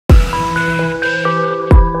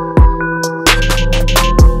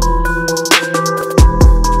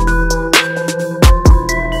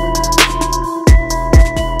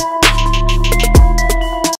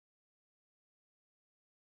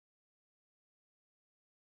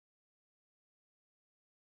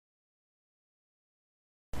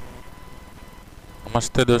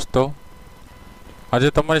નમસ્તે દોસ્તો,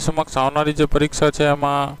 આજે તમારી સમક્ષ આવનારી જે પરીક્ષા છે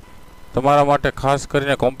એમાં તમારા માટે ખાસ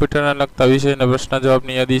કરીને કોમ્પ્યુટરને લગતા વિષયના પ્રશ્ન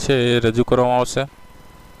જવાબની યાદી છે એ રજૂ કરવામાં આવશે.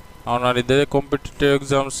 આવનારી દરેક કોમ્પિટિટિવ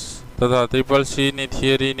એક્ઝામ્સ તથા CCCની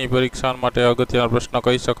થિયરીની પરીક્ષા માટે અગત્યના પ્રશ્ન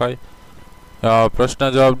કહી શકાય.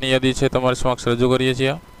 પ્રશ્ન જવાબની યાદી છે તમારી સમક્ષ રજૂ કરીએ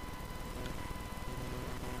છીએ.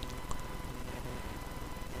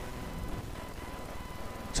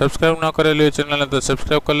 સબસ્ક્રાઈબ ન કરેલી હોય ચેનલને તો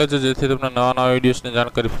સબસ્ક્રાઈબ કરી લેજો, જેથી તમને નવા નવા વિડીયોઝની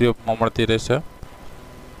જાણકારી ફ્રી ઓફમાં મળતી રહેશે.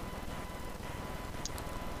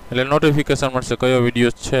 એટલે નોટિફિકેશન મળશે કયો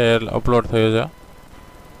વિડીયો છે એ અપલોડ થયો છે.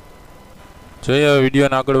 જોઈએ હવે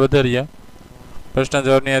વિડીયોને આગળ વધારીએ. પ્રશ્ન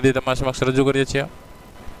જવાબની યાદી તમારી સમક્ષ રજૂ કરીએ છીએ.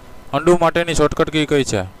 અન્ડુ માટેની શોર્ટકટ કી કઈ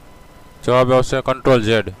છે? જવાબ આવશે Ctrl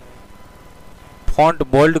Z. ફોન્ટ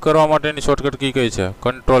બોલ્ડ કરવા માટેની શોર્ટકટ કી કઈ છે?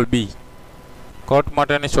 Ctrl B. કટ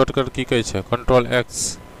માટેની શોર્ટકટ કી કઈ છે? Ctrl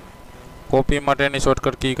X. કોપી માટેની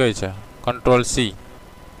શોર્ટકટ કી કઈ છે? Ctrl C.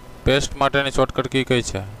 પેસ્ટ માટેની શોર્ટકટ કી કઈ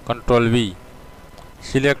છે? Ctrl V.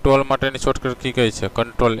 સિલેક્ટ ઓલ માટેની શોર્ટકટ કી કઈ છે?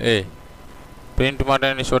 Ctrl A. પ્રિન્ટ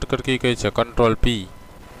માટેની શોર્ટકટ કી કઈ છે? Ctrl P.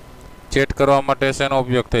 ચેટ કરવા માટે શેનો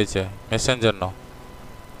ઉપયોગ થાય છે? મેસેન્જરનો.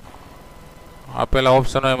 આપેલા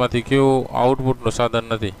ઓપ્શનોમાંથી કયું આઉટપુટનું સાધન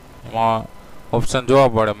નથી? એમાં ઓપ્શન જોવા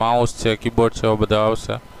પડે. માઉસ છે, કીબોર્ડ છે, એવા બધા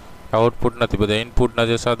આવશે. આઉટપુટ નથી, બધા ઇનપુટના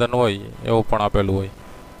જે સાધન હોય એવું પણ આપેલું હોય.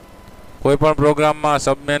 કોઈ પણ પ્રોગ્રામમાં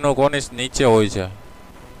સબમેનુ કોની નીચે હોય છે?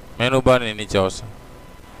 મેનુ બારની નીચે આવશે.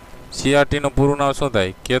 CRTનું પૂરું નામ શું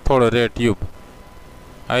થાય? કેથોડ રે ટ્યુબ.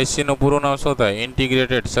 ICનું પૂરું નામ શું થાય?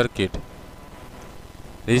 Integrated circuit.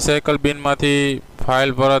 રિસાયકલ બિનમાંથી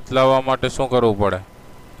ફાઇલ પરત લાવવા માટે શું કરવું પડે?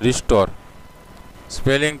 રિસ્ટોર.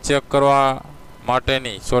 સ્પેલિંગ ચેક કરવા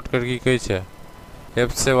માટેની શોર્ટકટ કી કઈ છે?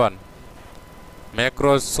 F7.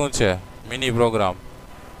 મેક્રોસ શું છે? Mini programme.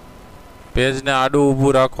 પેજને આડું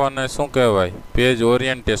ઊભું રાખવાને શું કહેવાય? Page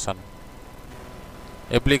orientation.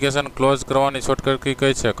 એપ્લિકેશન ક્લોઝ કરવાની શોર્ટકટ કી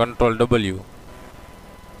કઈ છે? Ctrl W.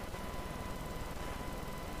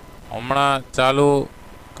 હમણાં ચાલુ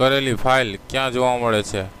કરેલી ફાઇલ ક્યાં જોવા મળે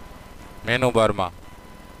છે? મેનુ બારમાં.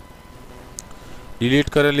 ડિલીટ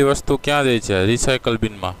કરેલી વસ્તુ ક્યાં જાય છે? રિસાયકલ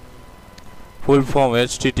બિનમાં. ફૂલ ફોર્મ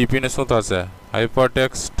HTTP ને શું થશે?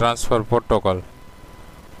 Hypertext transfer protocol.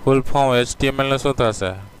 Full form HTML ને શું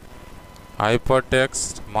થશે?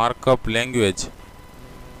 Hypertext markup language.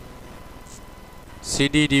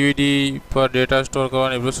 CD DVD પર ડેટા સ્ટોર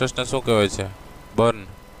કરવાની પ્રોસેસને શું કહેવાય છે? બર્ન.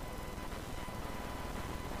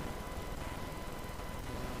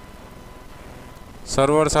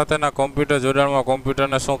 સર્વર સાથેના કોમ્પ્યુટર જોડાણમાં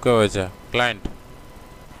કોમ્પ્યુટરને શું કહેવાય છે? ક્લાયન્ટ.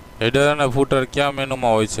 હેડર અને ફૂટર કયા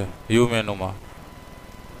મેનુમાં હોય છે? વ્યૂ મેનુમાં.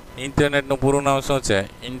 ઇન્ટરનેટનું પૂરું નામ શું છે?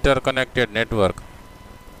 Interconnected network.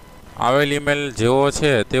 આવેલ ઈમેલ જેવો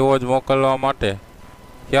છે તેવો જ મોકલવા માટે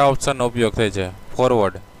કયા ઓપ્શનનો ઉપયોગ થાય છે?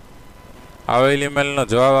 ફોરવર્ડ. આવેલ ઈમેલનો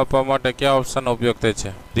જવાબ આપવા માટે કયા ઓપ્શનનો ઉપયોગ થાય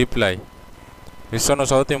છે? રિપ્લાય. વિશ્વનું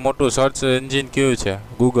સૌથી મોટું સર્ચ એન્જિન કયું છે?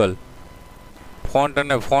 ગૂગલ. ફોન્ટ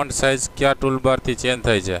અને ફોન્ટ સાઇઝ કયા ટૂલબારથી ચેન્જ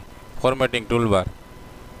થાય છે? Formatting toolbar.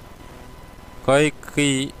 કઈ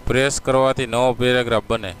કી પ્રેસ કરવાથી નવો પેરેગ્રાફ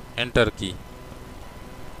બને? Enter key.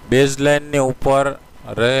 બેઝલાઇનની ઉપર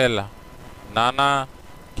રહેલા નાના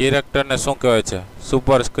કેરેક્ટરને શું કહેવાય છે?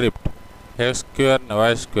 સુપરસ્ક્રિપ્ટ. X² ને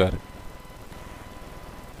Y².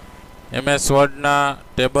 MS વર્ડના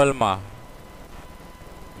ટેબલમાં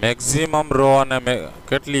મેક્સિમમ રો અને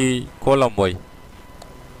કેટલી કોલમ હોય?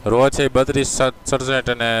 રો છે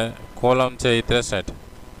 3267 અને કોલમ છે 63.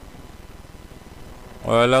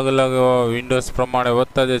 અલગ અલગ વિન્ડોઝ પ્રમાણે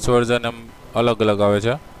વધતા જે વર્ઝન એમ અલગ અલગ આવે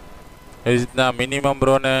છે. એ રીતના મિનિમમ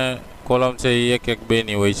રો ને કોલમ છે એ 1 1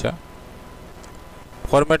 2ની હોય છે.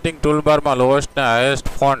 ફોર્મેટિંગ ટૂલબારમાં લોએસ્ટ ને હાઈએસ્ટ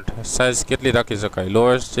ફોન્ટ સાઇઝ કેટલી રાખી શકાય?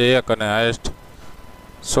 લોએસ્ટ છે 1 અને હાઈએસ્ટ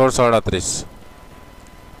 1638.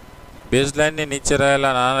 બેઝલાઇનની નીચે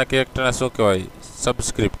રહેલા નાના કેરેક્ટરને શું કહેવાય?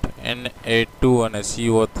 સબસ્ક્રિપ્ટ. NA2 અને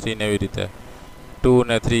CO3 ને એવી રીતે 2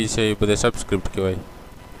 ને 3 છે એ બધે સબસ્ક્રિપ્ટ કહેવાય.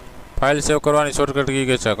 ફાઇલ સેવ કરવાની શોર્ટકટ કી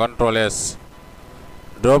છે? Ctrl S.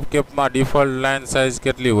 Drop કેપમાં default line size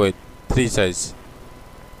કેટલી હોય? 3 સાઇઝ.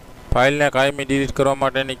 ફાઇલને કાયમી ડિલીટ કરવા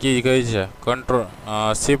માટેની કી કઈ છે?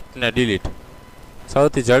 Shift ને ડિલીટ.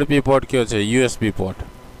 સૌથી ઝડપી પોર્ટ કયો છે? USB port.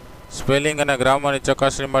 સ્પેલિંગ અને ગ્રામરની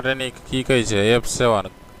ચકાસણી માટેની કી કઈ છે?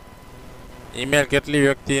 F7. ઈમેલ કેટલી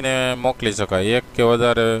વ્યક્તિને મોકલી શકાય? 1 કે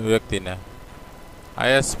વધારે વ્યક્તિને.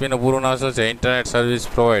 ISPનું પૂરું નામ શું છે? Internet service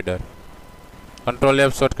provider. Ctrl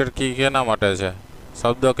F shortcut key કેના માટે છે?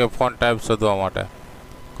 શબ્દો કે ફોન્ટ ટાઈપ શોધવા માટે.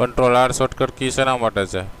 Ctrl R શોર્ટકટ કી શેના માટે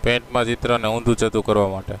છે? પેઇન્ટમાં ચિત્રને ઊંધું ચતું કરવા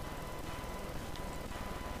માટે.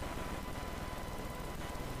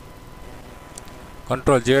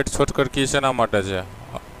 Ctrl Z શોર્ટકટ કી શેના માટે છે?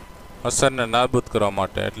 અસરને નાબૂદ કરવા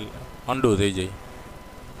માટે, એટલે અન્ડુ થઈ જાય.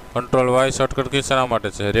 કંટ્રોલ વાય શોર્ટકટ કી શેના માટે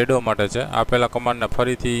છે? રેડો માટે છે. આપેલા કમાન્ડને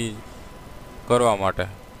ફરીથી કરવા માટે,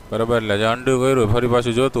 બરાબર. એટલે જે અનડુ કર્યું ફરી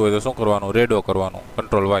પાછું જોતું હોય તો શું કરવાનું? રેડો કરવાનું,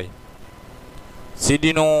 કંટ્રોલ વાય.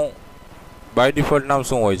 સીડીનું બાય ડિફોલ્ટ નામ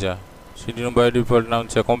શું હોય છે? સીડીનું બાય ડિફોલ્ટ નામ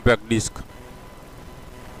છે કોમ્પેક્ટ ડિસ્ક.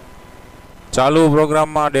 ચાલુ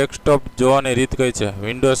પ્રોગ્રામમાં ડેસ્કટોપ જોવાની રીત કઈ છે?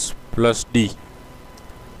 વિન્ડોઝ+D.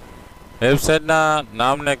 વેબસાઇટના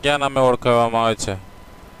નામને કયા નામે ઓળખાવવામાં આવે છે?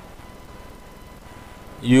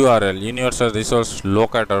 URL, યુનિવર્સલ રિસોર્સ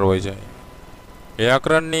લોકેટર હોય છે.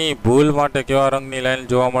 વ્યાકરણની ભૂલ માટે કેવા રંગની લાઈન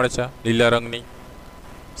જોવા મળે છે? લીલા રંગની.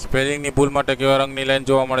 સ્પેલિંગની ભૂલ માટે કેવા રંગની લાઈન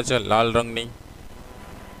જોવા મળે છે? લાલ રંગની.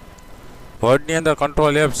 વર્ડની અંદર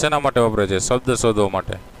કંટ્રોલ F શેના માટે વપરાય છે? શબ્દ શોધવા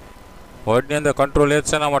માટે. વર્ડની અંદર કંટ્રોલ H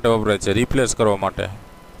શેના માટે વપરાય છે? રિપ્લેસ કરવા માટે.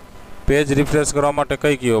 પેજ રિફ્રેશ કરવા માટે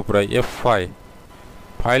કઈ કી વપરાય? F5.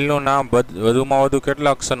 ફાઇલનું નામ વધુમાં વધુ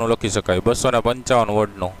કેટલા અક્ષરનું લખી શકાય? 255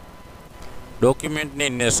 વર્ડનું.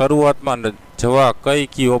 ડોક્યુમેન્ટની શરૂઆતમાં જવા કઈ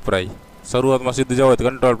કી વપરાય? શરૂઆતમાં સીધું જવા તો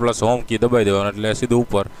કંટ્રોલ+હોમ કી દબાઈ દેવાનું, એટલે સીધું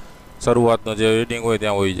ઉપર શરૂઆતનું જે હેડિંગ હોય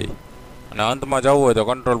ત્યાં હોઈ જાય. અને અંતમાં જવું હોય તો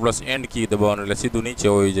કંટ્રોલ+એન્ડ કી દબાવવાનું, એટલે સીધું નીચે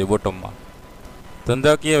હોઈ જાય બોટમમાં.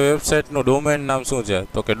 ધંધાકીય વેબસાઇટનું ડોમેન નામ શું છે?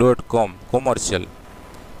 તો કે .com, કોમર્શિયલ.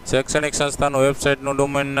 શૈક્ષણિક સંસ્થાનું વેબસાઇટનું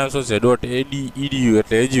ડોમેન નામ શું છે? .edu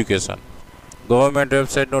એટલે એજ્યુકેશન. ગવર્મેન્ટ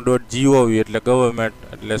વેબસાઇટનું .gov એટલે ગવર્મેન્ટ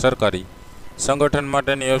એટલે સરકારી. સંગઠન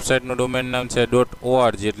માટેની વેબસાઇટનું ડોમેન નામ છે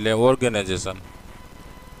 .org એટલે ઓર્ગેનાઇઝેશન.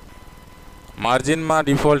 માર્જિનમાં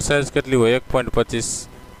ડિફોલ્ટ સાઇઝ કેટલી હોય? 1.25.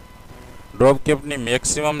 ડ્રોપ કેપની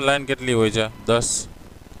મેક્સિમમ લાઇન કેટલી હોય છે? 10.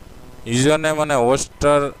 યુઝરનેમ અને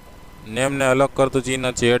હોસ્ટર નેમને અલગ કરતું ચિહ્ન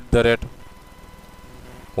છે @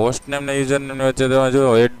 હોસ્ટ નેમને યુઝરનેમ વચ્ચે તમે જો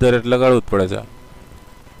 @ લગાડવું જ પડે છે.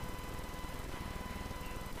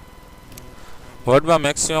 વર્ડમાં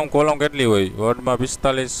મેક્સિમમ કોલમ કેટલી હોય? વર્ડમાં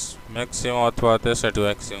 45 મેક્સિમમ અથવા 63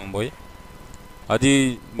 મેક્સિમમ હોય. હજી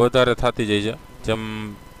વધારે થતી જાય છે જેમ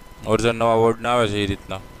વર્ઝન નવા વર્ડના આવે છે એ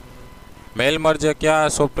રીતના. મેલ મર્જ કયા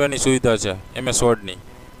સોફ્ટવેરની સુવિધા છે? MS વર્ડની.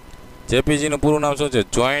 JPGનું પૂરું નામ શું છે?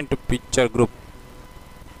 Joint picture group.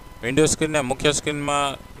 વિન્ડોઝ સ્ક્રીનને મુખ્ય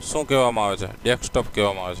સ્ક્રીનમાં શું કહેવામાં આવે છે? ડેસ્કટોપ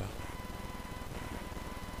કહેવામાં આવે છે.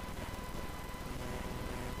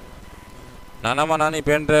 નાનામાં નાની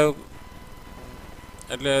પેન ડ્રાઈવ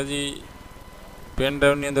એટલે હજી પેન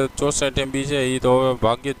ડ્રાઈવની અંદર 64 MB છે, એ તો હવે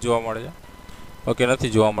ભાગ્યે જ જોવા મળે છે, ઓકે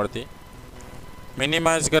નથી જોવા મળતી.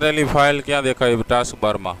 મિનિમાઇઝ કરેલી ફાઇલ ક્યાં દેખાય? ટાસ્ક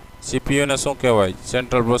બારમાં. CPUને શું કહેવાય?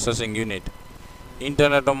 Central processing unit.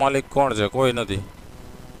 ઇન્ટરનેટનો માલિક કોણ છે? કોઈ નથી.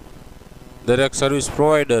 દરેક સર્વિસ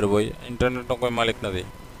પ્રોવાઈડર હોય, ઇન્ટરનેટનો કોઈ માલિક નથી.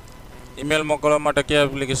 ઈમેલ મોકલવા માટે કયા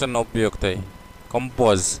એપ્લિકેશનનો ઉપયોગ થાય?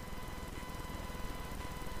 કમ્પોઝ.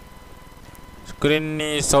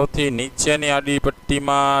 સ્ક્રીનની સૌથી નીચેની આડી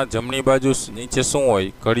પટ્ટીમાં જમણી બાજુ નીચે શું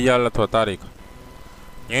હોય? ઘડિયાળ અથવા તારીખ.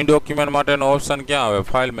 ન્યૂ ડોક્યુમેન્ટ માટેનો ઓપ્શન ક્યાં આવે?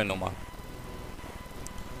 ફાઇલ મેનુમાં.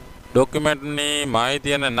 ડોક્યુમેન્ટની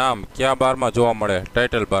માહિતી અને નામ કયા બારમાં જોવા મળે?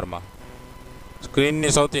 ટાઇટલ બારમાં.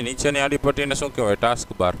 સ્ક્રીનની સૌથી નીચેની આડી પટ્ટીને શું કહેવાય? ટાસ્ક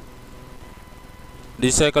બાર.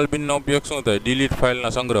 રિસાયકલ બિનનો ઉપયોગ શું થાય? ડિલીટ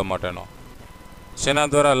ફાઇલના સંગ્રહ માટેનો. શેના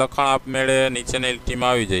દ્વારા લખાણ આપમેળે નીચેની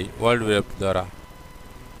લીટીમાં આવી જાય? વર્લ્ડ વેબ દ્વારા.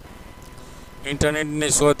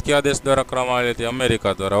 ઇન્ટરનેટની શોધ કયા દેશ દ્વારા કરવામાં આવી હતી?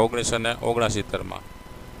 અમેરિકા દ્વારા 1969માં.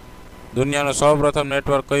 દુનિયાનું સૌપ્રથમ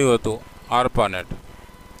નેટવર્ક કયું હતું? ARPANET.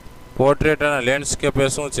 પોર્ટ્રેટ અને લેન્ડસ્કેપ એ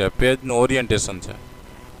શું છે? પેજનું ઓરિએન્ટેશન છે.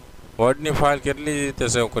 વર્ડની ફાઇલ કેટલી રીતે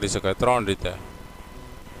સેવ કરી શકાય? 3 રીતે.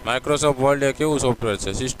 માઇક્રોસોફ્ટ વર્ડ એ કેવું સોફ્ટવેર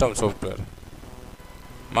છે? System software.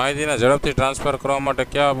 માહિતીને ઝડપથી ટ્રાન્સફર કરવા માટે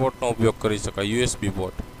કયા પોર્ટનો ઉપયોગ કરી શકાય? USB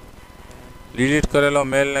port. ડિલીટ કરેલો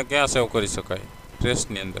મેલને ક્યાં સેવ કરી શકાય?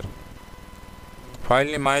 ટ્રેશની અંદર.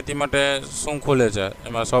 ફાઇલની માહિતી માટે શું ખુલે છે?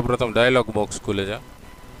 એમાં સૌપ્રથમ ડાયલોગ બોક્સ ખુલે છે.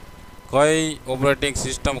 કઈ ઓપરેટિંગ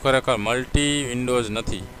સિસ્ટમ ખરેખર મલ્ટી વિન્ડોઝ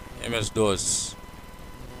નથી? MS-DOS.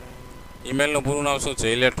 ઈમેલનું પૂરું નામ શું છે?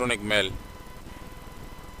 ઇલેક્ટ્રોનિક મેલ.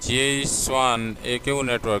 GSWAN એ કેવું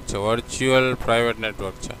નેટવર્ક છે? વર્ચ્યુઅલ પ્રાઇવેટ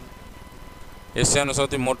નેટવર્ક છે. એશિયાનું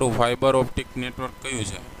સૌથી મોટું ફાઇબર ઓપ્ટિક નેટવર્ક કયું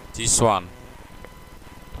છે? GSWAN.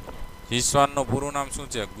 GSWANનું પૂરું નામ શું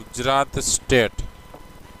છે? Gujarat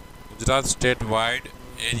state wide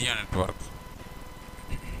area network.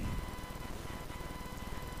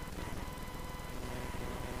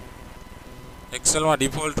 એક્સેલમાં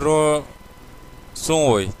default row શું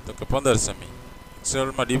હોય? તો કે 15 સેમી.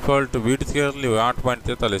 એક્સેલમાં ડિફોલ્ટ વિડ્થ કેટલી હોય?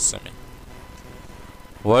 8.43 સેમી.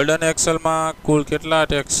 વર્ડ અને એક્સેલમાં કુલ કેટલા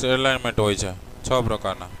ટેક્સ્ટ એલાઇનમેન્ટ હોય છે? 6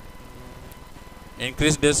 પ્રકારના.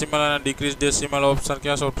 ઇન્ક્રીઝ ડેસિમલ અને ડિક્રીઝ ડેસિમલ ઓપ્શન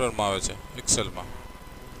કયા સોફ્ટવેરમાં આવે છે? એક્સેલમાં.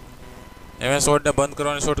 MS વર્ડને બંધ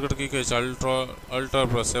કરવાની શોર્ટકટ કી કઈ છે?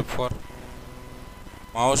 Alt+F4.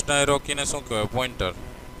 માઉસના એરો કીને શું કહેવાય? પોઇન્ટર.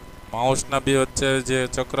 માઉસના બે વચ્ચે જે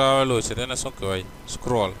ચક્ર આવેલું છે તેને શું કહેવાય?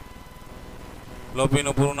 સ્ક્રોલ.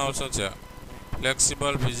 ફ્લોપીનું પૂરું નામ શું છે?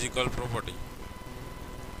 Flexible physical property.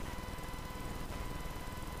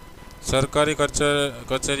 સરકારી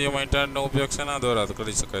કચેરીઓમાં ઇન્ટરનેટનો ઉપયોગ શેના દ્વારા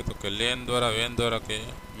કરી શકાય? તો કે લેન દ્વારા, વેન દ્વારા કે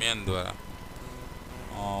મેન દ્વારા?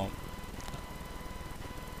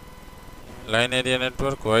 Line area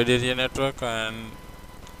network, wide area network and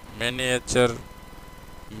મેનિએચર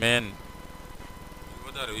main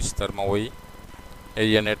વધારે વિસ્તારમાં હોય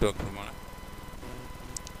એરિયા નેટવર્ક પ્રમાણે.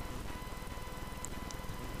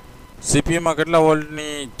 સીપીયુમાં કેટલા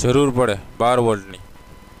વોલ્ટની જરૂર પડે? 12 વોલ્ટની.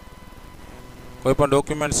 કોઈ પણ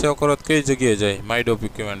ડોક્યુમેન્ટ સેવ કરો તો કઈ જગ્યાએ જાય? માય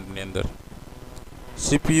ડોક્યુમેન્ટની અંદર.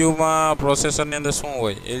 સીપીયુમાં પ્રોસેસરની અંદર શું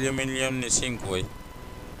હોય? એલ્યુમિનિયમની સિંક હોય.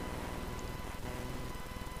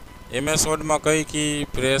 MS વર્ડમાં કઈ કી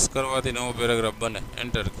પ્રેસ કરવાથી નવો પેરેગ્રાફ બને?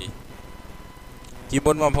 Enter key.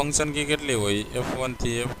 કીબોર્ડમાં ફંક્શન કી કેટલી હોય? F1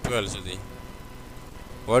 થી F12 સુધી.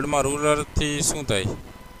 વર્ડમાં રૂલરથી શું થાય?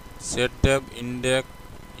 સેટ ટેબ,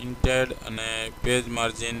 ઇન્ટેડ અને પેજ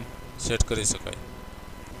માર્જિન સેટ કરી શકાય.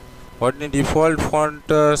 વર્ડની ડિફોલ્ટ ફોન્ટ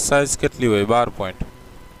સાઇઝ કેટલી હોય? 12 પોઈન્ટ.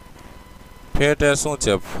 ફેટ એ શું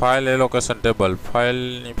છે? ફાઇલ એલોકેશન ટેબલ,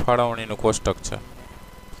 ફાઇલની ફાળવણીનું કોષ્ટક છે.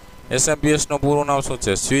 SMPSનું પૂરું નામ શું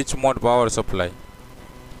છે? Switch mode power supply.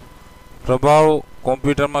 પ્રભાવ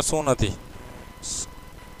કોમ્પ્યુટરમાં શું નથી?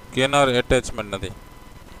 સ્કેનર એટેચમેન્ટ નથી.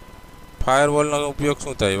 ફાયરવોલનો ઉપયોગ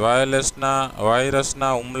શું થાય?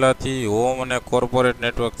 વાયરસના હુમલાથી હોમ અને કોર્પોરેટ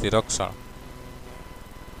નેટવર્કથી રક્ષણ.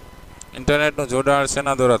 ઇન્ટરનેટનું જોડાણ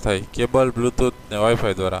શેના દ્વારા થાય? કેબલ, બ્લૂટૂથ ને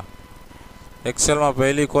વાઈફાઈ દ્વારા. એક્સેલમાં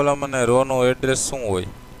પહેલી કોલમ અને રોનું એડ્રેસ શું હોય?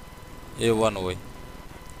 A1 હોય.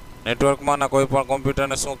 નેટવર્કમાંના કોઈ પણ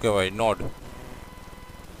કોમ્પ્યુટરને શું કહેવાય? નોડ.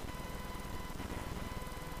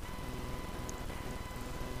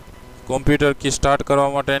 કોમ્પ્યુટર કી સ્ટાર્ટ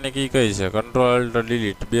કરવા માટેની કી કઈ છે? કંટ્રોલ અલ્ટ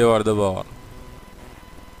ડિલીટ 2 વાર દબાવવાનું.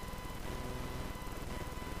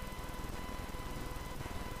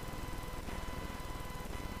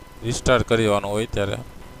 રિસ્ટાર્ટ કરવાનું હોય ત્યારે.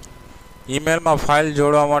 ઈમેલમાં ફાઇલ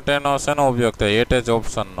જોડવા માટેનો શેનો ઉપયોગ થાય? એટેચ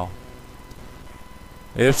ઓપ્શનનો.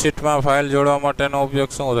 વેબસાઇટમાં ફાઇલ જોડવા માટેનો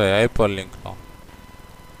ઉપયોગ શું થાય? હાઇપરલિંકનો.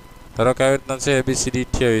 ધારો કે આવી રીતના છે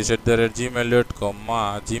abcd28@gmail.com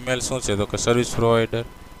માં જીમેલ શું છે? તો કે સર્વિસ પ્રોવાઈડર.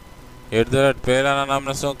 પહેલાના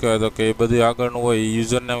નામને શું કહેવાય? તો કે એ બધું આગળનું હોય એ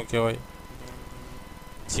યુઝર નેમ કહેવાય.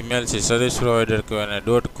 જીમેલ છે સર્વિસ પ્રોવાઈડર કહેવાય. અને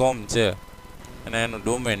 .com છે અને એનું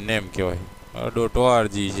ડોમેન નેમ કહેવાય.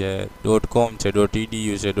 .org છે, .com છે,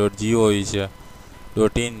 .edu છે, .gov છે,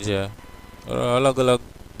 .in છે. અલગ અલગ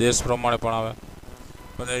દેશ પ્રમાણે પણ આવે.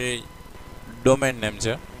 બધા ડોમેન નેમ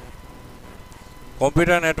છે.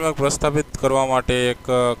 કોમ્પ્યુટર નેટવર્ક પ્રસ્થાપિત કરવા માટે એક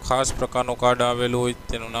ખાસ પ્રકારનું કાર્ડ આવેલું હોય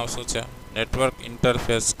તેનું નામ શું છે? Network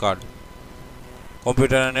interface card.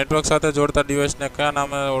 કોમ્પ્યુટરના નેટવર્ક સાથે જોડતા ડિવાઇસને કયા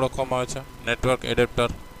નામે ઓળખવામાં આવે છે? Network adapter.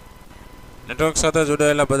 નેટવર્ક સાથે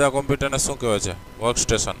જોડાયેલા બધા કોમ્પ્યુટરને શું કહેવાય છે?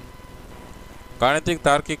 વર્કસ્ટેશન. ગાણિતિક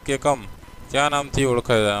તાર્કિક એકમ કયા નામથી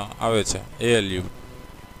ઓળખાય આવે છે? ALU.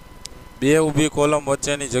 બે ઊભી કોલમ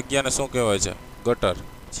વચ્ચેની જગ્યાને શું કહેવાય છે? ગટર.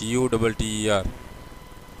 GUTTER.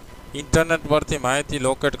 ઇન્ટરનેટ પરથી માહિતી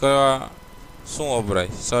લોકેટ કરવા શું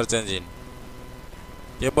વપરાય? Search engine.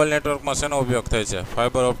 કેબલ નેટવર્કમાં શેનો ઉપયોગ થાય છે?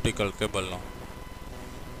 ફાઇબર ઓપ્ટિકલ કેબલનો.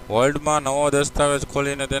 વર્લ્ડમાં નવો દસ્તાવેજ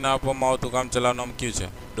ખોલીને તેને આપવામાં આવતું કામ ચલાવવાનું કયું છે?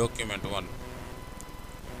 ડોક્યુમેન્ટ 1.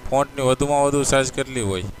 ફોન્ટની વધુમાં વધુ સાઇઝ કેટલી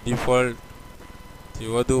હોય? ડિફોલ્ટથી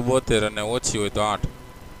વધુ 72 અને ઓછી હોય તો 8.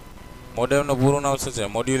 મોડેમનું પૂરું નામ શું છે?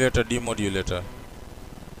 મોડ્યુલેટર, ડીમોડ્યુલેટર.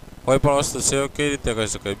 કોઈ પણ વસ્તુ સેવ કઈ રીતે કરી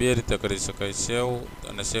શકાય? 2 રીતે કરી શકાય, સેવ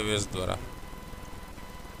અને સેવ એઝ દ્વારા.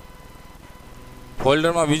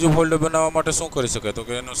 ફોલ્ડરમાં બીજું ફોલ્ડર બનાવવા માટે શું કરી શકાય? તો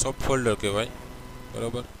કે એનો સબ ફોલ્ડર કહેવાય.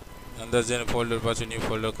 બરાબર. અંદર જઈને ફોલ્ડર પાછું ન્યૂ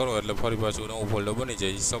ફોલ્ડર કરો એટલે ફરી પાછું નવું ફોલ્ડર બની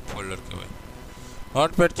જાય. એ સબ ફોલ્ડર કહેવાય.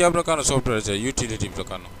 નોટપેડ કયા પ્રકારનું સોફ્ટવેર છે? યુટિલિટી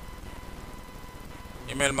પ્રકારનું.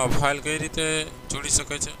 ઈમેલમાં ફાઇલ કઈ રીતે જોડી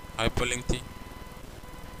શકાય છે? હાઇપરલિંકથી.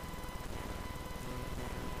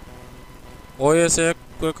 OS એક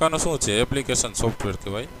પ્રકારનું શું છે? એપ્લિકેશન સોફ્ટવેર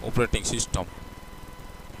કહેવાય. Operating system.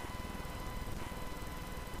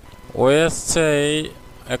 OS છે એ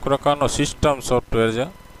એક પ્રકારનો સિસ્ટમ સોફ્ટવેર છે.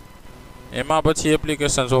 એમાં પછી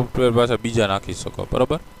એપ્લિકેશન સોફ્ટવેર પાછા બીજા નાખી શકો.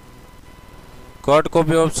 બરાબર. કટ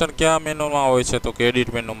કોપી ઓપ્શન કયા મેનુમાં હોય છે? તો કે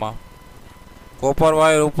એડિટ મેનુમાં. કોપર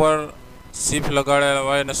વાયર ઉપર સીફ લગાડેલા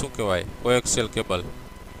વાયરને શું કહેવાય? Coaxial cable.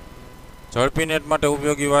 ઝડપી નેટ માટે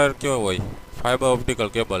ઉપયોગી વાયર કેવો હોય? Fibre optical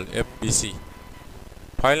cable, FBC.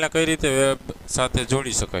 ફાઇલને કઈ રીતે વેબ સાથે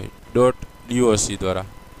જોડી શકાય? .doc દ્વારા.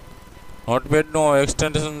 નોટપેડનું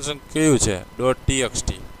એક્સટેન્શન કયું છે? .txt.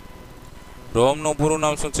 રોમનું પૂરું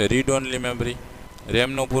નામ શું છે? Read only memory.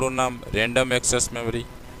 રેમનું પૂરું નામ random access memory.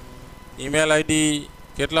 Email ID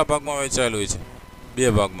કેટલા ભાગમાં વહેંચાયેલું હોય છે?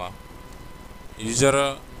 2 ભાગમાં. યુઝર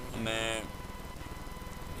અને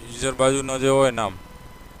યુઝર બાજુનો જે હોય નામ,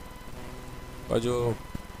 બાજુ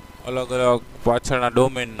અલગ અલગ પાછળના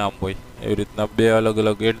ડોમેન નામ હોય, એવી રીતના 2 અલગ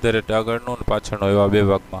અલગ @ આગળનું અને પાછળનો, એવા 2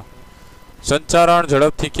 ભાગમાં. સંચારણ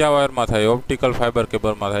ઝડપથી કયા વાયરમાં થાય? ઓપ્ટિકલ ફાઇબર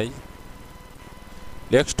કેબલમાં થાય.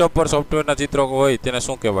 ડેસ્કટોપ પર સોફ્ટવેરના ચિત્રો હોય તેને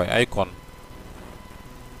શું કહેવાય? આઇકોન.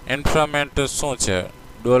 ઇન્ફ્રામેન્ટ શું છે?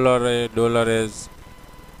 ડોલરેજ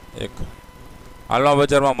એક. હાલમાં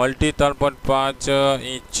બજારમાં મલ્ટી 3.5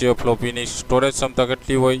 ઇંચ ફ્લોપીની સ્ટોરેજ ક્ષમતા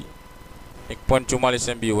કેટલી હોય?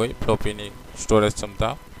 1.44 MB હોય ફ્લોપીની સ્ટોરેજ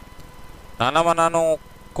ક્ષમતા. નાનામાં નાનું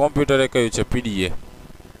કોમ્પ્યુટર એ કયું છે? PDA,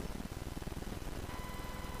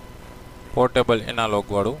 પોર્ટેબલ એનાલોગ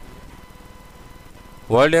વાળું.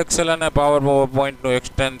 વર્ડ એક્સેલ અને પાવર પોઈન્ટનું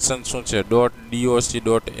એક્સટેન્શન શું છે? .doc,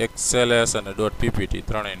 .xls અને .ppt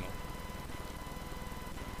ત્રણેયનું.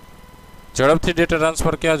 ઝડપથી ડેટા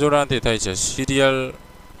ટ્રાન્સફર કયા જોડાણથી થાય છે? સિરિયલ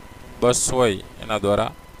બસ હોય એના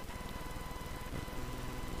દ્વારા.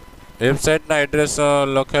 વેબસાઇટના એડ્રેસ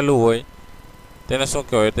લખેલું હોય તેને શું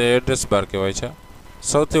કહેવાય? તે એડ્રેસ બાર કહેવાય છે.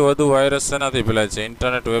 સૌથી વધુ વાયરસ શેનાથી ફેલાય છે?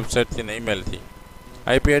 ઇન્ટરનેટ વેબસાઇટથી ને ઈમેલથી.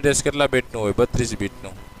 IP એડ્રેસ કેટલા બીટનું હોય? 32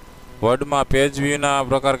 બીટનું. વર્ડમાં પેજ વ્યૂના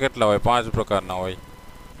પ્રકાર કેટલા હોય? 5 પ્રકારના હોય.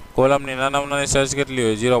 કોલમની નાનામાં નાની સાઇઝ કેટલી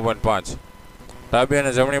હોય? 0.5. ડાબી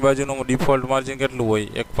અને જમણી બાજુનું ડિફોલ્ટ માર્જિન કેટલું હોય?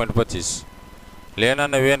 1.25. લેન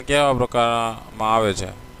અને વેન કેવા પ્રકારમાં આવે છે?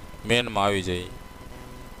 મેનમાં આવી જાય.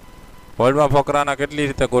 વર્ડમાં ફકરાના કેટલી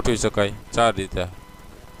રીતે ગોઠવી શકાય? 4 રીતે.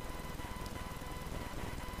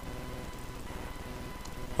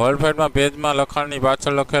 વર્ડ ફાઇલમાં પેજમાં લખાણની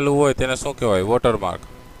પાછળ લખેલું હોય તેને શું કહેવાય? વોટરમાર્ક.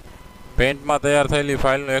 પેઇન્ટમાં તૈયાર થયેલી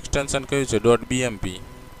ફાઇલનું એક્સટેન્શન કયું છે? .bmp.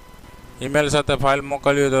 ઈમેલ સાથે ફાઇલ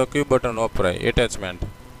મોકલવી હોય તો કયું બટન વપરાય? એટેચમેન્ટ.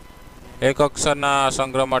 એક અક્ષરના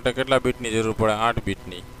સંગ્રહ માટે કેટલા બીટની જરૂર પડે? 8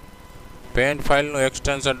 બીટની. પેઇન્ટ ફાઇલનું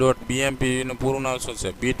એક્સટેન્શન .bmp નું પૂરું નામ શું છે?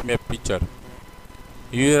 Bitmap picture.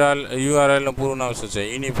 URL નું પૂરું નામ શું છે?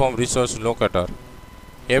 Uniform resource locator.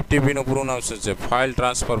 FTP નું પૂરું નામ શું છે? File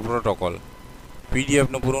transfer protocol. PDF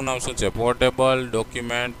નું પૂરું નામ શું છે? Portable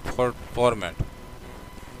document format.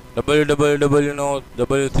 www નું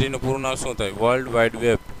W3 નું પૂરું નામ શું થાય? World wide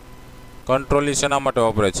web. કંટ્રોલ શેના માટે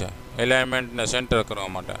વપરાય છે? એલાઇનમેન્ટને સેન્ટર કરવા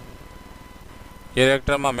માટે.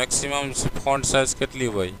 કેરેક્ટરમાં મેક્સિમમ ફોન્ટ સાઇઝ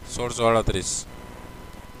કેટલી હોય? 1638.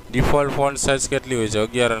 ડિફોલ્ટ ફોન્ટ સાઇઝ કેટલી હોય છે?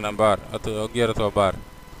 11 અને 12 અથવા 11 અથવા 12.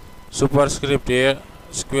 સુપરસ્ક્રિપ્ટ A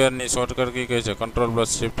સ્ક્વેરની શોર્ટકટ કી કઈ છે?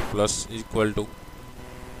 Ctrl+Shift+=.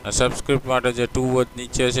 અને સબસ્ક્રિપ્ટ માટે જે 2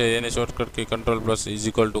 નીચે છે એની શોર્ટકટ કી Ctrl+=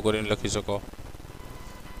 કરીને લખી શકો.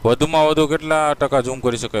 વધુમાં વધુ કેટલા ટકા ઝૂમ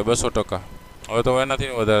કરી શકાય? 200%. હવે તો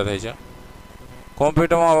એનાથી વધારે થાય છે.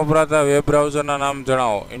 કોમ્પ્યુટરમાં વપરાતા વેબ બ્રાઉઝરના નામ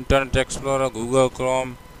જણાવો. Internet explorer, Google chrome,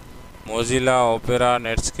 Mozilla, opera,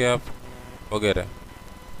 Netscape વગેરે.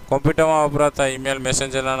 કોમ્પ્યુટરમાં વપરાતા ઈમેલ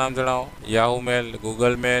મેસેન્જરના નામ જણાવો. યાહુ મેલ,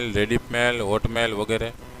 ગૂગલ મેલ, રેડિટ મેલ, હોટમેલ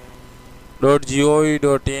વગેરે. .gov,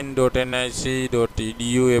 .in, .nic,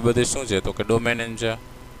 .edu એ બધી શું છે? તો કે ડોમેન નેમ છે.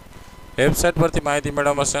 વેબસાઇટ પરથી માહિતી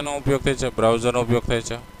મેળવવામાં શેનો ઉપયોગ થાય છે? બ્રાઉઝરનો ઉપયોગ થાય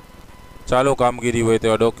છે. ચાલુ કામગીરી હોય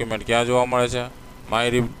તેવા ડોક્યુમેન્ટ ક્યાં જોવા મળે છે? માય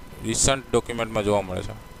રિસન્ટ ડોક્યુમેન્ટમાં જોવા મળે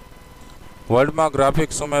છે. વર્ડમાં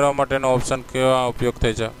ગ્રાફિક્સ ઉમેરવા માટેનો ઓપ્શન કેવા ઉપયોગ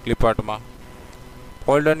થાય છે? ક્લિપઆર્ટમાં.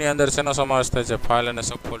 ફોલ્ડરની અંદર શેનો સમાવેશ થાય છે? ફાઇલ અને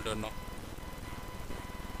સબ ફોલ્ડરનો.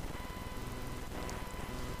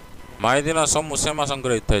 માહિતીનો સમૂહ શેમાં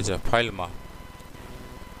સંગ્રહિત થાય છે? ફાઇલમાં.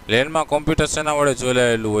 લેનમાં કોમ્પ્યુટર શેના વડે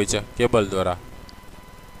જોડાયેલું હોય છે? કેબલ દ્વારા.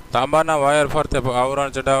 તાંબાના વાયર ફરતે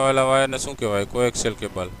આવરણ ચડાવેલા વાયરને શું કહેવાય? Coaxial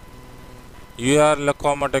cable. URL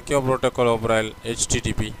લખવા માટે કયો પ્રોટોકોલ વપરાયેલ?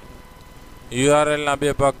 HTTP. URLના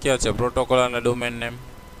 2 ભાગ કયા છે? પ્રોટોકોલ અને ડોમેન નેમ.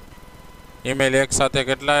 ઈમેલ એક સાથે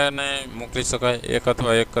કેટલાને મોકલી શકાય? 1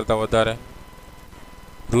 અથવા 1 કરતાં વધારે.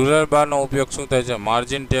 રૂરલ બારનો ઉપયોગ શું થાય છે?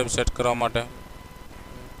 માર્જિન ટેબ સેટ કરવા માટે.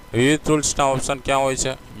 વિવિધ ટૂલ્સના ઓપ્શન ક્યાં હોય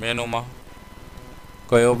છે? મેનુમાં.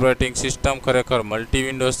 કઈ ઓપરેટિંગ સિસ્ટમ ખરેખર મલ્ટી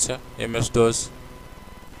વિન્ડોઝ છે? MS-DOS.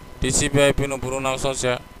 TCP/IP નું પૂરું નામ શું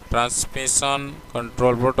છે? ટ્રાન્સમિશન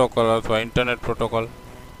કંટ્રોલ પ્રોટોકોલ અથવા ઇન્ટરનેટ પ્રોટોકોલ.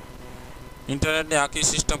 ઇન્ટરનેટની આખી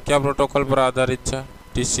સિસ્ટમ કયા પ્રોટોકોલ પર આધારિત છે?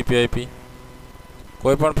 TCP/IP.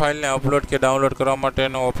 કોઈપણ ફાઇલને અપલોડ કે ડાઉનલોડ કરવા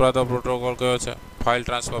માટેનો વપરાતો પ્રોટોકોલ કયો છે? File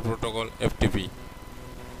transfer protocol FTP.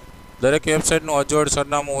 દરેક વેબસાઇટનું અજોડ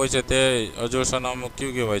સરનામું હોય છે તે અજોડ સરનામું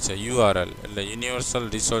કયું કહેવાય છે? URL એટલે યુનિવર્સલ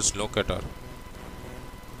રિસોર્સ લોકેટર.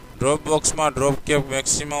 ડ્રોપ બોક્સમાં ડ્રોપ કેપ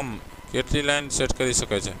મેક્સિમમ કેટલી લાઇન સેટ કરી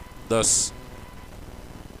શકાય છે? 10.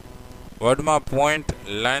 વર્ડમાં પોઈન્ટ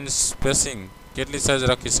લાઇન સ્પેસિંગ કેટલી સાઇઝ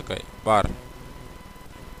રાખી શકાય? 12.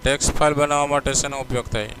 ટેક્સ્ટ ફાઇલ બનાવવા માટે શેનો ઉપયોગ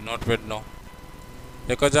થાય? નોટપેડનો.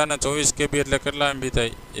 1024 KB એટલે કેટલા MB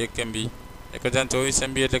થાય? 1 MB. 1024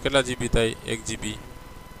 MB એટલે કેટલા GB થાય? 1 GB.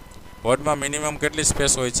 વર્ડમાં મિનિમમ કેટલી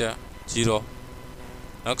સ્પેસ હોય છે? 0.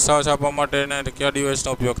 નકશાઓ છાપવા માટે કયા ડિવાઇસનો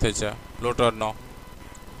ઉપયોગ થાય છે? પ્લોટરનો.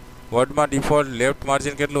 વર્ડમાં ડિફોલ્ટ લેફ્ટ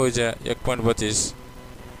માર્જિન કેટલું હોય છે? 1.25.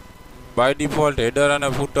 બાય ડિફોલ્ટ હેડર અને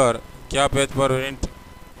ફૂટર કયા પેજ પર પ્રિન્ટ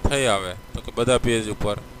થઈ આવે? તો કે બધા પેજ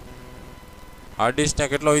ઉપર. હાર્ડ ડિસ્કને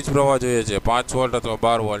કેટલો વીજ પ્રવાહ જોઈએ છે? 5 વોલ્ટ અથવા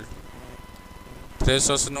 12 વોલ્ટ.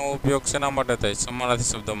 થ્રેશોલ્ડનો ઉપયોગ શેના માટે થાય? સમાનાર્થી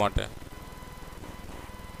શબ્દો માટે.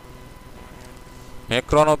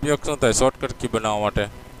 મેક્રોનો ઉપયોગ શું થાય? શોર્ટકટ કી બનાવવા માટે.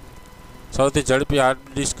 સૌથી ઝડપી હાર્ડ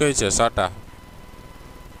ડિસ્ક કઈ છે? SATA.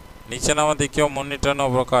 નીચેનામાંથી કયો મોનિટરનો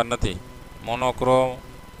પ્રકાર નથી? Monochrome,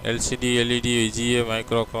 LCD, LED, VGA,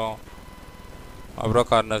 માઇક્રોક્રોમ. આ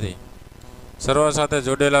પ્રકાર નથી. સર્વર સાથે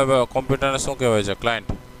જોડેલા કોમ્પ્યુટરને શું કહેવાય છે? ક્લાયન્ટ.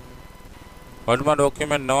 વર્ડમાં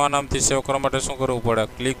ડોક્યુમેન્ટ નવા નામથી સેવ કરવા માટે શું કરવું પડે?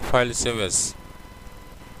 Click file save as.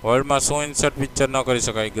 વર્ડમાં શું ઇન્સર્ટ પિક્ચર ન કરી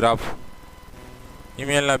શકાય? ગ્રાફ.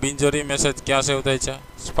 ઈમેલના બિનજરૂરી મેસેજ ક્યાં સેવ થાય છે?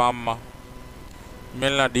 સ્પામમાં.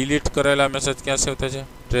 ઈમેલના ડિલીટ કરેલા મેસેજ ક્યાં સેવ થાય છે?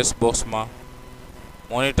 ટ્રેશ બોક્સમાં.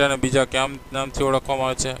 મોનિટરને બીજા કયા નામથી ઓળખવામાં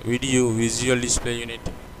આવે છે? Visual display unit.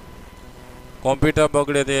 કોમ્પ્યુટર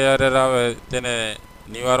બગડે તે એરર આવે તેને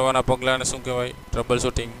નિવારવાના પગલાંને શું કહેવાય? Trouble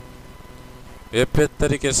shooting. વેબ પેજ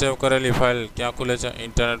તરીકે સેવ કરેલી ફાઇલ ક્યાં ખુલે છે?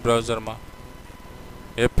 ઇન્ટરનેટ બ્રાઉઝરમાં.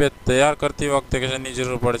 વેબ પેજ તૈયાર કરતી વખતે શેની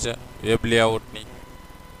જરૂર પડે છે? વેબ લેઆઉટની.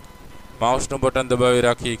 માઉસનું બટન દબાવી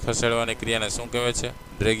રાખી ખસેડવાની ક્રિયાને શું કહેવાય છે?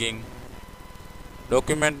 ડ્રેગિંગ.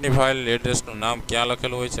 ડોક્યુમેન્ટની ફાઇલ એડ્રેસનું નામ ક્યાં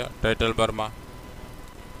લખેલું હોય છે? ટાઇટલ બારમાં.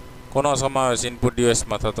 કોનો સમાવેશ ઇનપુટ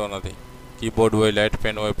ડિવાઇસમાં થતો નથી? કીબોર્ડ હોય, લાઇટ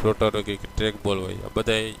પેન હોય, પ્લોટર હોય કે ટ્રેક બોલ હોય, આ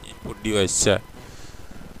બધા ઇનપુટ ડિવાઇસ છે.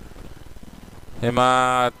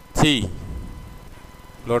 એમાંથી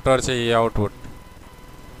પ્લોટર છે એ આઉટપુટ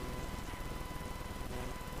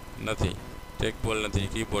નથી, ટ્રેક બોલ નથી,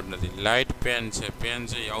 કીબોર્ડ નથી. લાઇટ પેન છે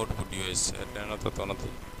એ આઉટપુટ ડિવાઇસ છે એટલે એનો થતો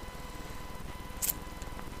નથી.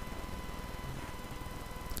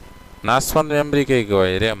 નાશવંત મેમરી કઈ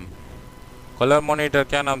કહેવાય? રેમ. કલર મોનિટર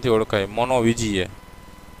કયા નામથી ઓળખાય? Mono VGA.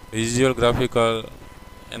 Visual graphical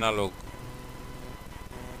analogue.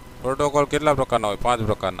 Protocol કેટલા પ્રકારના હોય? 5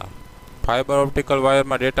 પ્રકારના. ફાઇબર ઓપ્ટિકલ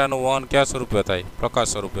વાયરમાં ડેટાનું વહન કયા સ્વરૂપે થાય?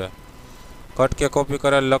 પ્રકાશ સ્વરૂપે. કટ કે કોપી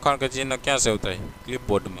કરેલ લખાણ કે ચિહ્ન ક્યાં સેવ થાય?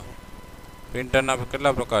 ક્લિપબોર્ડમાં. પ્રિન્ટરના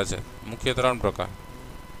કેટલા પ્રકાર છે? મુખ્ય 3 પ્રકાર.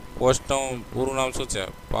 પોસ્ટનું પૂરું નામ શું છે?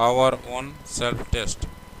 Power own self test.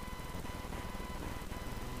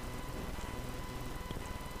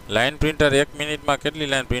 Line printer 1 મિનિટમાં કેટલી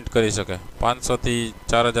લાઇન પ્રિન્ટ કરી શકે? 500 થી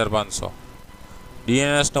 4500.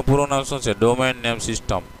 DNSનું પૂરું નામ શું છે? Domain name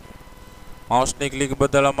system. માઉસની ક્લિક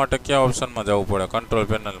બદલવા માટે કયા ઓપ્શનમાં જવું પડે? કંટ્રોલ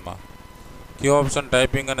પેનલમાં. કયો ઓપ્શન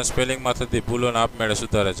ટાઈપિંગ અને સ્પેલિંગમાં થતી ભૂલોને આપમેળે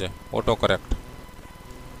સુધારે છે? Auto correct.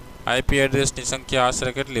 IP એડ્રેસની સંખ્યા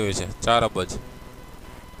આશરે કેટલી હોય છે? 4 અબજ.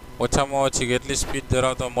 ઓછામાં ઓછી કેટલી સ્પીડ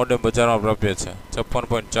ધરાવતો મોડેમ બજારમાં પ્રાપ્ય છે?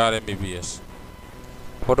 56.4 MBPS.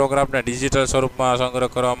 ફોટોગ્રાફને ડિજિટલ સ્વરૂપમાં સંગ્રહ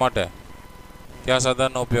કરવા માટે કયા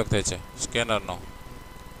સાધનનો ઉપયોગ થાય છે? સ્કેનરનો.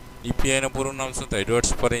 DPIનું પૂરું નામ શું થાય?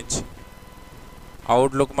 ડોટ્સ પર ઇંચ.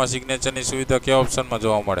 આઉટલુકમાં સિગ્નેચરની સુવિધા કયા ઓપ્શનમાં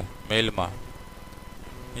જોવા મળે? મેઇલમાં.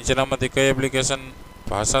 નીચેનામાંથી કઈ એપ્લિકેશન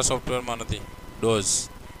ભાષા સોફ્ટવેરમાં નથી? ડોઝ.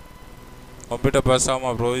 કોમ્પ્યુટર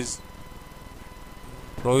ભાષાઓમાં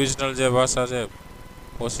પ્રોવિઝનલ જે ભાષા છે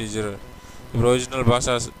પ્રોવિઝનલ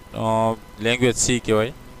ભાષા લેંગ્વેજ C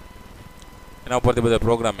કહેવાય. એના ઉપરથી બધા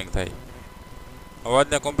પ્રોગ્રામિંગ થાય.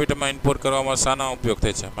 અવાજને કોમ્પ્યુટરમાં ઇનપુટ કરવામાં શાનો ઉપયોગ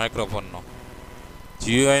થાય છે? માઇક્રોફોનનો.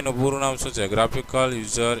 GUIનું પૂરું નામ શું છે? Graphical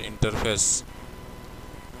user interface.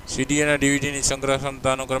 CD અને DVDની સંગ્રહ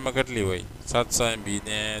ક્ષમતા અનુક્રમે કેટલી હોય? 700 MB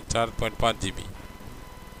ને 4.5 GB.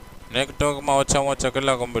 નેટવર્કમાં ઓછામાં ઓછા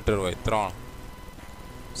કેટલા કોમ્પ્યુટર હોય? 3.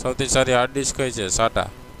 સૌથી સારી હાર્ડ ડિસ્ક કઈ છે? SATA.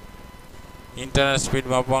 ઇન્ટરનેટ સ્પીડ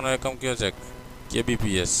માપવાનો એકમ કયો છે?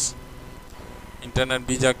 kbps. ઇન્ટરનેટ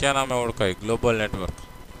બીજા કયા નામે ઓળખાય? Global network.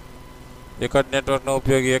 એક જ નેટવર્કનો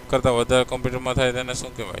ઉપયોગ એક કરતાં વધારે કોમ્પ્યુટરમાં થાય તેને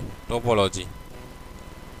શું કહેવાય? ટોપોલોજી.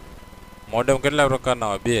 મોડેમ કેટલા પ્રકારના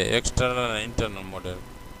હોય? 2. એક્સટર્નલ અને ઇન્ટરનલ મોડેમ.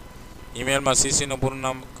 ઈમેલમાં CCનું પૂરું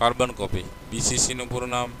નામ? Carbon copy. BCCનું પૂરું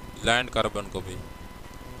નામ? Blind carbon copy.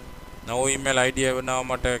 નવો ઈમેલ આઈડી બનાવવા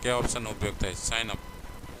માટે કયા ઓપ્શનનો ઉપયોગ થાય? Sign up.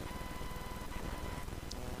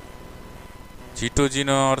 G2G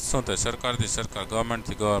નો અર્થ શું થાય? સરકારથી સરકાર,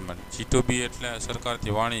 ગવર્મેન્ટથી ગવર્મેન્ટ. G2B એટલે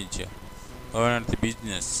સરકારથી વાણિજ્ય, ગવર્મેન્ટથી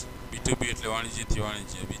બિઝનેસ. B2B એટલે વાણિજ્યથી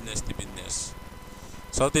વાણિજ્ય, બિઝનેસથી બિઝનેસ.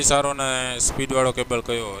 સૌથી સારો અને સ્પીડવાળો કેબલ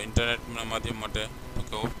કયો ઇન્ટરનેટના માધ્યમ માટે? તો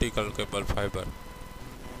કે ઓપ્ટિકલ કેબલ ફાઇબર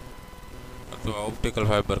અથવા ઓપ્ટિકલ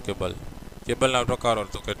ફાઇબર કેબલ. કેબલના પ્રકારો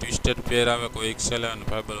તો કે ટ્વિસ્ટેડ પેર આવે, કોઈ એક્સેલ અને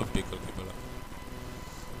fibre optical cable.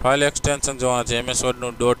 File extension જોવા છે? MS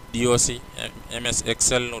Wordનું .doc, MS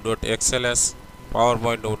Excelનું .xls,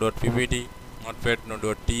 PowerPointનું .ppt, નોટપેડનું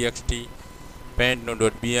 .txt, પેઇન્ટનું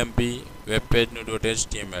 .bmp, web પેજનું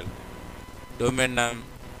 .html, domain નામ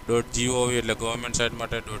 .gov એટલે ગવર્મેન્ટ સાઇટ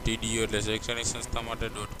માટે, .edu એટલે શૈક્ષણિક સંસ્થા માટે,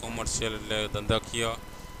 .commercial એટલે ધંધાકીય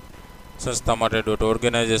સંસ્થા માટે,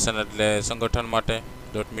 .organization એટલે સંગઠન માટે,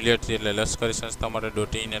 .military એટલે લશ્કરી સંસ્થા માટે,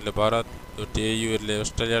 .in એટલે ભારત, .au એટલે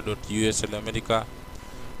ઓસ્ટ્રેલિયા, .us એટલે અમેરિકા,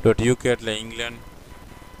 .uk એટલે ઇંગ્લેન્ડ.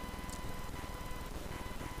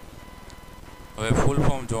 હવે ફૂલ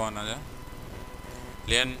ફોર્મ જોવાના છે.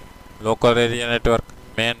 Lane local area network,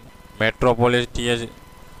 main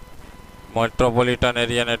metropolitan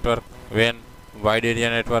area network, van wide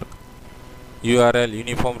area network, URL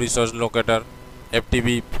uniform resource locator, FTP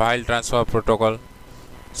file transfer protocol,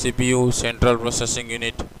 CPU central processing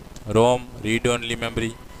unit, ROM read only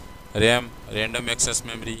memory, RAM random access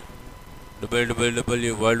memory,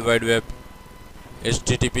 www world wide web,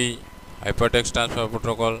 HTTP hypertext transfer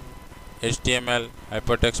protocol, HTML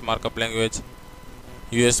hypertext markup language,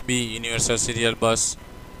 USB universal serial bus,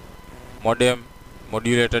 modem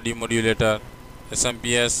modulator demodulator,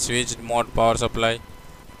 SMPS switched mode power supply,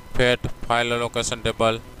 FAT file location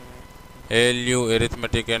table, ALU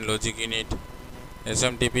arithmetic and logic unit,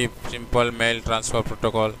 SMTP simple mail transfer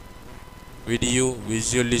protocol, VDU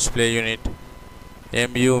visual display unit,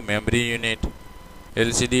 MU memory unit,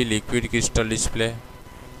 LCD liquid crystal display,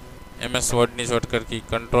 MS વર્ડની shortcut key,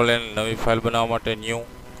 control N નવી file બનાવવા માટે new,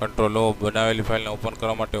 control O બનાવેલી ફાઇલને open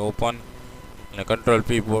કરવા માટે open, અને control P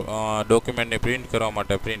ડોક્યુમેન્ટને print કરવા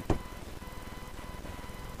માટે પ્રિન્ટ.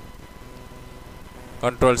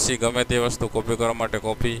 કંટ્રોલ C ગમે તે વસ્તુ કોપી કરવા માટે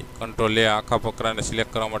કોપી, કંટ્રોલ A આખા ફકરાને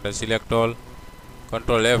સિલેક્ટ કરવા માટે સિલેક્ટ ઓલ,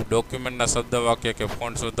 કંટ્રોલ F ડોક્યુમેન્ટના શબ્દ વાક્ય કે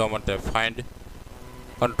ફોન્ટ શોધવા માટે ફાઇન્ડ,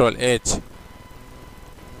 કંટ્રોલ H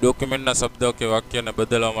ડોક્યુમેન્ટના શબ્દ કે વાક્યને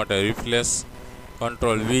બદલવા માટે રિપ્લેસ,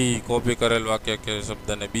 કંટ્રોલ V કોપી કરેલ વાક્ય કે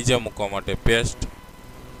શબ્દને બીજા મૂકવા માટે પેસ્ટ,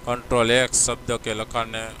 કંટ્રોલ X શબ્દ કે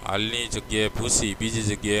લખાણને હાલની જગ્યાએ ભૂસી બીજી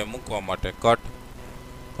જગ્યાએ મૂકવા માટે કટ,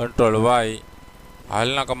 કંટ્રોલ Y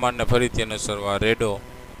હાલના કમાન્ડને ફરીથી અનુસરવા રેડો,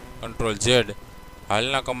 કંટ્રોલ Z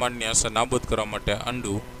હાલના કમાન્ડની અસર નાબૂદ કરવા માટે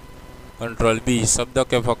અન્ડુ, કંટ્રોલ B શબ્દ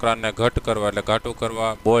કે ફકરાને ઘટ કરવા એટલે ઘાટું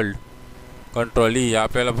કરવા બોલ્ડ, કંટ્રોલ E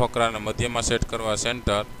આપેલા ફકરાને મધ્યમાં સેટ કરવા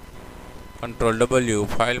સેન્ટર, કંટ્રોલ W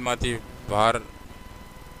ફાઇલમાંથી બહાર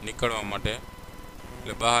નીકળવા માટે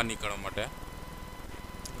એટલે બહાર નીકળવા માટે,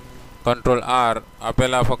 કંટ્રોલ R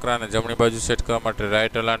આપેલા ફકરાને જમણી બાજુ સેટ કરવા માટે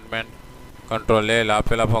રાઇટ અલાઇનમેન્ટ, કંટ્રોલ L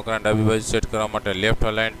આપેલા ફકરાને ડાબી બાજુ સેટ કરવા માટે લેફ્ટ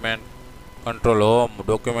અલાઇનમેન્ટ, કંટ્રોલ હોમ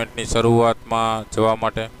ડોક્યુમેન્ટની શરૂઆતમાં જવા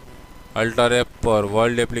માટે, અલ્ટર F પર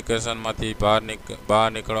વર્લ્ડ એપ્લિકેશનમાંથી બહાર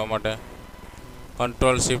નીકળવા માટે,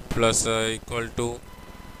 control shift plus equal to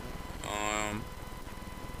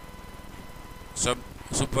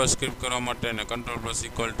superscript કરવા માટે અને કંટ્રોલ પ્લસ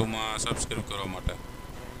ઇક્વલ ટુમાં સબસ્ક્રિપ્ટ કરવા માટે,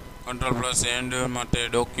 કંટ્રોલ પ્લસ એન્ડ માટે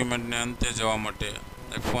ડોક્યુમેન્ટને અંતે જવા માટે,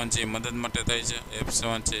 F1 છે મદદ માટે થાય છે,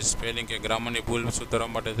 F7 છે સ્પેલિંગ કે ગ્રામરની ભૂલ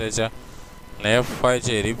સુધારવા માટે થાય છે, અને F5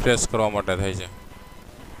 છે રિફ્રેશ કરવા માટે થાય છે.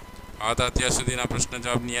 આ હતા અત્યાર સુધીના પ્રશ્ન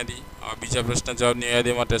જવાબની યાદી. આ બીજા પ્રશ્ન જવાબની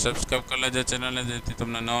યાદી માટે સબસ્ક્રાઈબ કરી લેજો ચેનલને, જેથી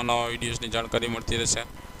તમને નવા વિડીયોઝની જાણકારી મળતી રહેશે.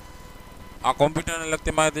 આ કોમ્પ્યુટરને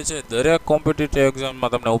લગતી માહિતી છે દરેક કોમ્પિટિટિવ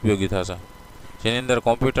એક્ઝામમાં તમને ઉપયોગી થશે. જેની અંદર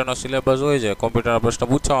કોમ્પ્યુટરનો સિલેબસ હોય છે, કોમ્પ્યુટરના પ્રશ્ન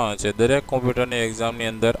પૂછવાના છે, દરેક કોમ્પ્યુટરની એક્ઝામની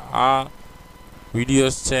અંદર આ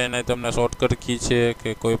વિડીયોઝ છે એને તમને શોર્ટકટ કી છે કે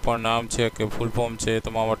કોઈ પણ નામ છે કે ફૂલ ફોર્મ છે એ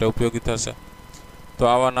તમારા માટે ઉપયોગી થશે. તો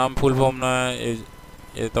આવા નામ ફૂલ ફોર્મના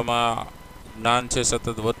એ તમારા જ્ઞાન છે સતત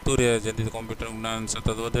વધતું રહે, જેથી કોમ્પ્યુટરનું જ્ઞાન સતત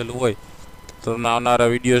વધેલું હોય તો તમને આવનારા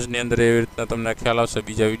વિડીયોઝની અંદર એવી રીતના તમને ખ્યાલ આવશે.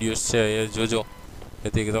 બીજા વિડીયોઝ છે એ જોજો,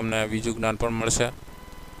 જેથી તમને બીજું જ્ઞાન પણ મળશે.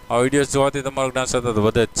 આ વિડીયોઝ જોવાથી તમારું જ્ઞાન સતત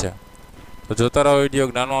વધે જ છે. તો જોતા રહો વિડીયો,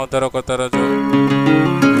 જ્ઞાનમાં વધારો કરતા રહેજો.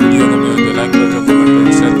 વિડીયો ગમે તો લાઈક કરજો, કમેન્ટ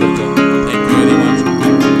કરજો.